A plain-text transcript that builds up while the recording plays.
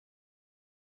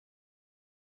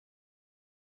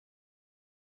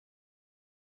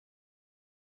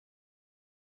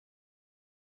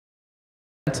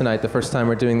tonight, the first time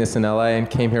we're doing this in LA, and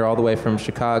came here all the way from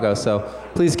Chicago. So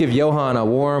please give Johan a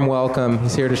warm welcome.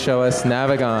 He's here to show us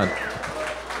Navigon.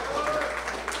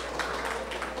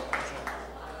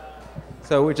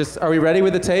 So are we ready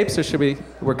with the tapes, or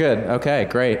we're good? Okay,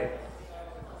 great.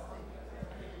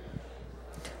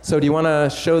 So do you want to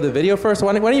show the video first?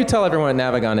 Why don't you tell everyone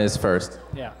what Navigon is first?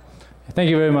 Yeah, thank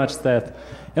you very much, Seth.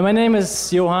 And my name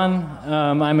is Johan.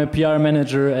 I'm a PR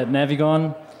manager at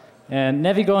Navigon. And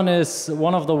Navigon is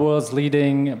one of the world's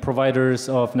leading providers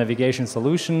of navigation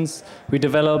solutions. We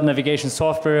develop navigation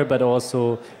software, but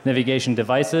also navigation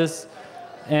devices.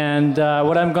 And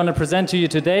what I'm going to present to you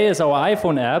today is our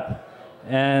iPhone app.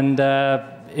 And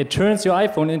it turns your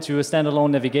iPhone into a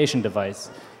standalone navigation device.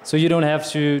 So you don't have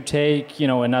to take,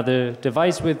 another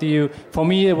device with you. For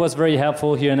me, it was very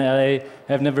helpful here in LA.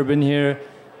 I've never been here.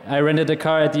 I rented a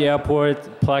car at the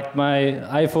airport, plugged my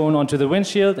iPhone onto the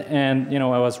windshield, and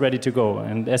I was ready to go.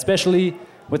 And especially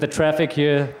with the traffic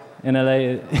here in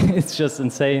LA, it's just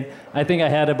insane. I think I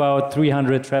had about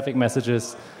 300 traffic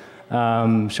messages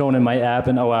shown in my app,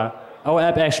 and our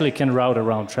app actually can route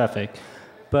around traffic.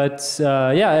 But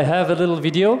yeah, I have a little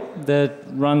video that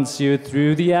runs you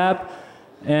through the app,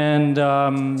 and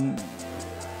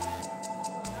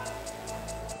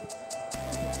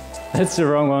that's the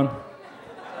wrong one.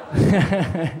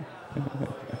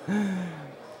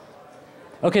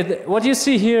 Okay, what you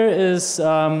see here is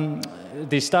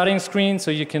the starting screen,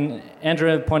 so you can enter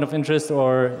a point of interest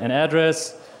or an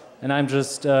address, and I'm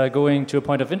just going to a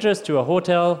point of interest, to a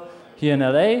hotel here in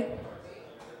LA.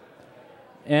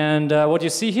 And what you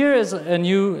see here is a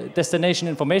new destination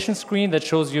information screen that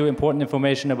shows you important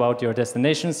information about your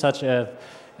destination, such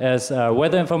as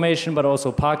weather information, but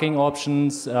also parking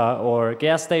options or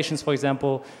gas stations, for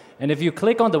example. And if you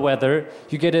click on the weather,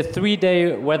 you get a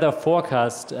 3-day weather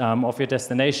forecast of your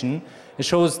destination. It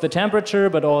shows the temperature,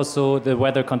 but also the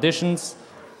weather conditions.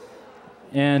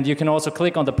 And you can also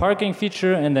click on the parking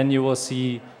feature, and then you will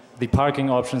see the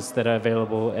parking options that are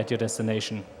available at your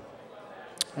destination.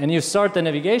 And you start the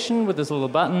navigation with this little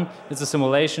button. It's a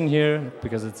simulation here,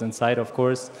 because it's inside, of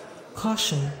course.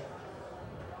 Caution.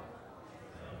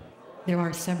 There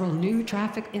are several new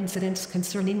traffic incidents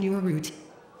concerning your route.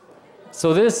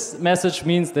 So this message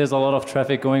means there's a lot of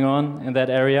traffic going on in that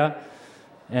area.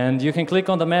 And you can click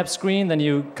on the map screen, then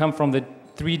you come from the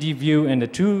 3D view in the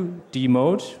 2D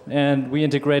mode. And we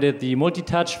integrated the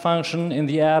multi-touch function in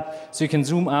the app, so you can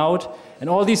zoom out. And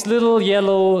all these little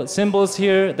yellow symbols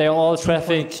here, they're all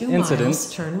traffic incidents.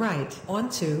 Miles, turn right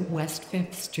onto West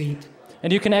 5th Street.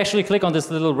 And you can actually click on this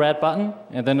little red button,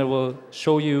 and then it will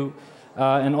show you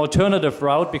an alternative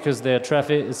route, because there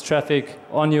is traffic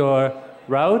on your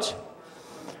route.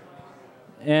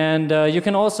 And you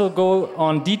can also go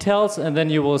on details, and then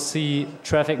you will see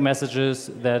traffic messages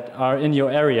that are in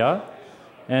your area.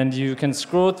 And you can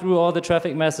scroll through all the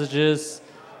traffic messages,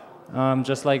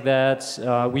 just like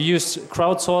that. We use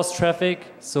crowdsourced traffic,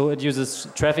 so it uses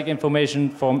traffic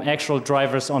information from actual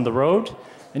drivers on the road.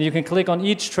 And you can click on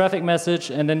each traffic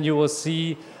message, and then you will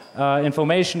see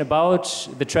information about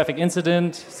the traffic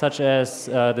incident, such as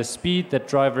the speed that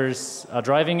drivers are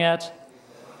driving at.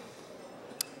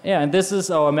 Yeah, and this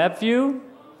is our map view.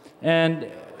 And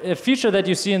a feature that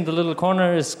you see in the little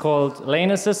corner is called Lane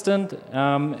Assistant.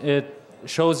 It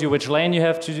shows you which lane you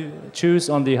have to choose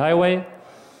on the highway.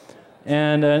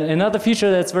 And another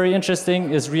feature that's very interesting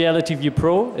is Reality View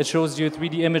Pro. It shows you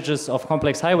 3D images of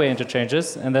complex highway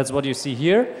interchanges, and that's what you see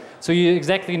here. So you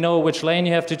exactly know which lane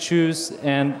you have to choose,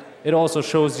 and it also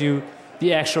shows you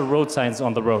the actual road signs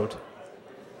on the road.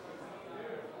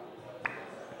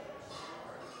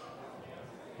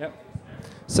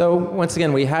 So once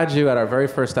again, we had you at our very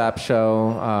first app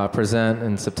show present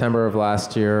in September of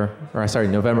last year, or sorry,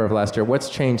 November of last year. What's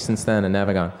changed since then in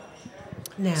Navigon?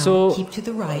 Now, so keep to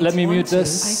the right. Let me mute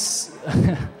this.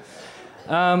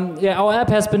 Yeah, our app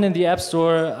has been in the App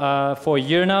Store for a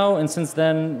year now, and since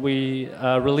then we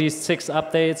released 6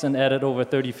 updates and added over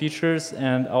 30 features.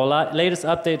 And our latest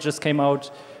update just came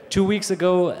out 2 weeks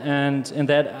ago, and in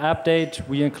that update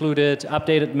we included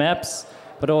updated maps,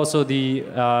 but also the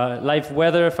live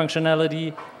weather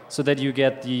functionality, so that you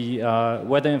get the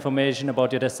weather information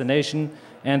about your destination,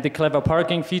 and the clever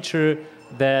parking feature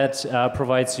that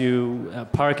provides you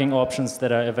parking options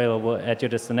that are available at your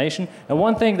destination. And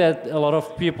one thing that a lot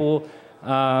of people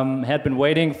had been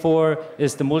waiting for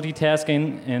is the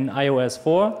multitasking in iOS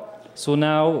 4. So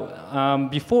now,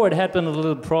 before it had been a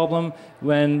little problem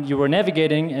when you were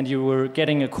navigating and you were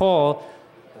getting a call,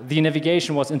 the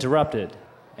navigation was interrupted.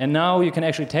 And now you can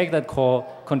actually take that call,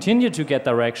 continue to get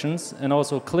directions, and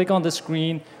also click on the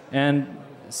screen and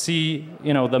see,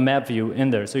 the map view in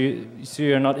there, so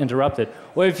you're not interrupted.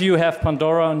 Or if you have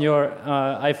Pandora on your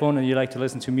iPhone and you like to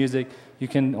listen to music, you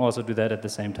can also do that at the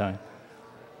same time.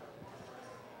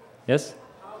 Yes?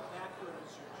 How accurate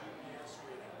is your GPS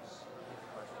readings?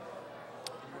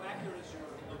 How accurate is your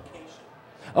location?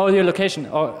 Oh, your location.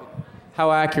 Oh.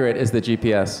 How accurate is the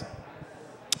GPS?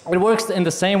 It works in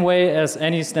the same way as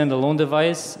any standalone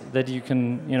device that you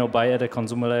can, buy at a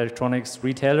consumer electronics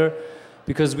retailer,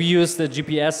 because we use the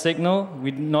GPS signal.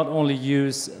 We not only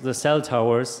use the cell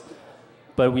towers,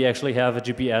 but we actually have a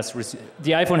GPS.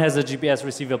 The iPhone has a GPS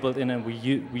receiver built in, and we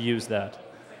use that.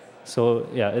 So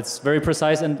yeah, it's very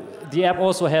precise, and the app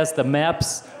also has the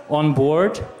maps on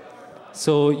board,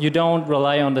 so you don't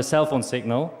rely on the cell phone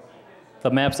signal. The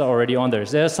maps are already on there.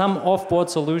 There are some off-board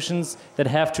solutions that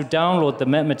have to download the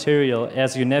map material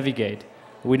as you navigate.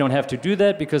 We don't have to do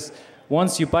that because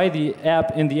once you buy the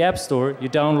app in the App Store, you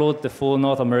download the full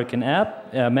North American map,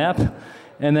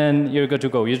 and then you're good to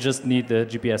go. You just need the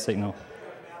GPS signal.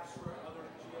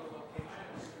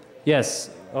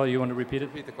 Yes. Oh, you want to repeat it?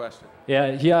 Repeat the question.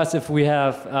 Yeah, he asked if we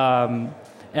have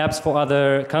apps for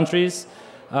other countries.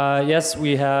 Yes,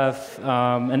 we have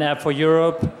an app for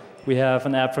Europe. We have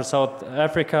an app for South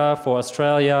Africa, for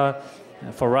Australia,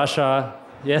 for Russia,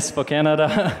 yes, for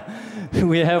Canada.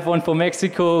 We have one for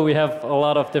Mexico. We have a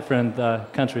lot of different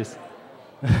countries.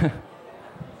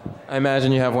 I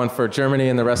imagine you have one for Germany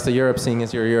and the rest of Europe, seeing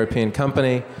as you're a European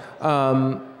company.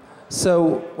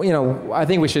 So, I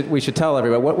think we should tell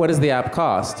everybody, what does the app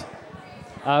cost?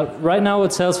 Right now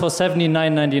it sells for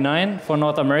 $79.99 for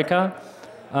North America.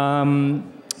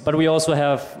 But we also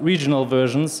have regional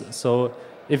versions. So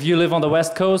if you live on the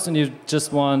West Coast and you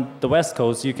just want the West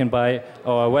Coast, you can buy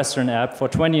our Western app for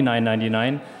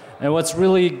 $29.99. And what's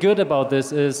really good about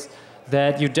this is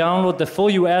that you download the full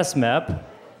US map,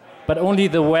 but only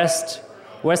the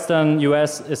Western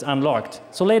US is unlocked.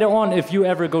 So later on, if you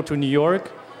ever go to New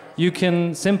York, you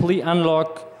can simply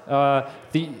unlock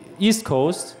the East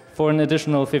Coast for an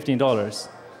additional $15.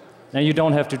 Now you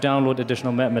don't have to download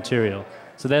additional map material.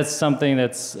 So that's something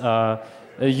that's a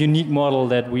unique model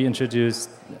that we introduced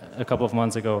a couple of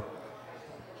months ago.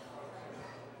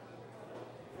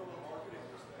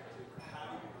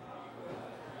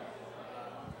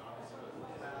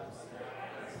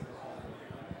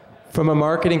 From a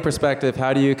marketing perspective,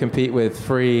 how do you compete with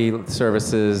free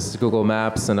services, Google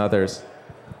Maps and others?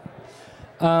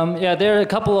 Yeah, there are a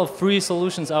couple of free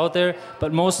solutions out there,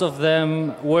 but most of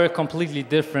them work completely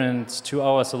different to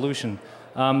our solution.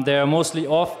 They're mostly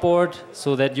off-board,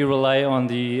 so that you rely on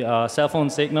the cell phone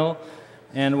signal.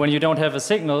 And when you don't have a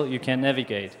signal, you can't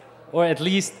navigate. Or at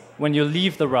least when you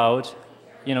leave the route,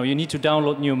 you need to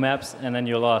download new maps and then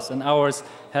you're lost. And ours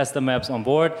has the maps on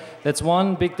board. That's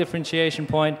one big differentiation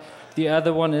point. The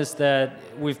other one is that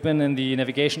we've been in the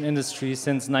navigation industry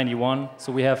since '91,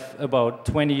 so we have about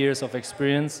 20 years of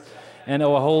experience. And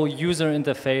our whole user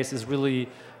interface is really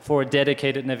for a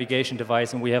dedicated navigation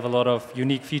device, and we have a lot of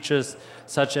unique features,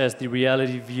 such as the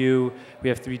reality view. We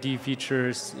have 3D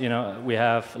features, we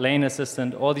have lane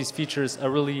assistant. All these features are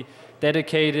really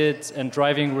dedicated and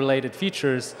driving-related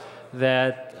features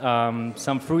that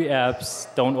some free apps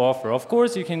don't offer. Of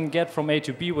course, you can get from A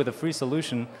to B with a free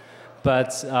solution,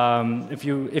 but if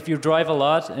you drive a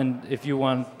lot and if you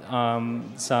want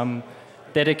some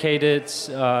dedicated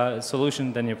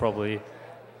solution, then you probably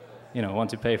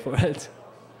want to pay for it.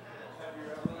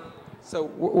 So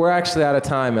we're actually out of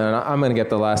time, and I'm going to get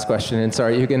the last question. And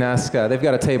sorry, you can ask, they've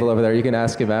got a table over there, you can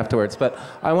ask him afterwards. But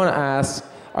I want to ask,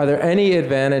 are there any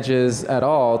advantages at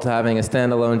all to having a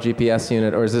standalone GPS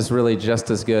unit, or is this really just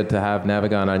as good to have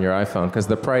Navigon on your iPhone? Because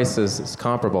the price is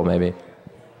comparable, maybe.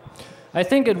 I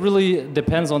think it really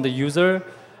depends on the user.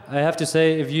 I have to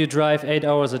say, if you drive 8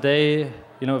 hours a day,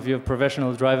 if you're a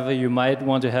professional driver, you might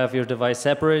want to have your device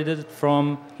separated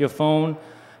from your phone.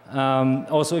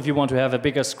 Also, if you want to have a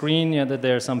bigger screen, that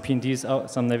there are some PNDs,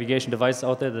 some navigation devices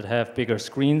out there that have bigger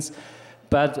screens.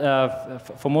 But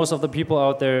for most of the people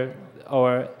out there,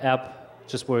 our app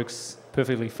just works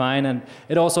perfectly fine. And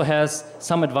it also has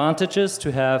some advantages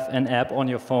to have an app on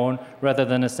your phone rather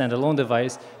than a standalone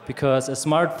device, because a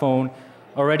smartphone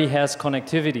already has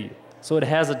connectivity. So it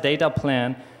has a data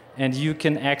plan, and you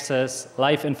can access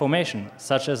live information,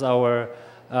 such as our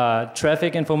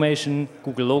traffic information,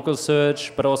 Google local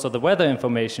search, but also the weather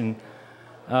information.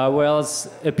 Whereas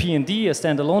a PND, a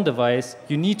standalone device,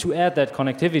 you need to add that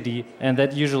connectivity, and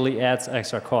that usually adds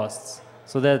extra costs.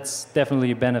 So that's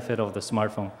definitely a benefit of the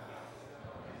smartphone.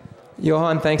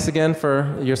 Johan, thanks again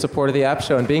for your support of the App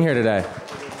Show and being here today.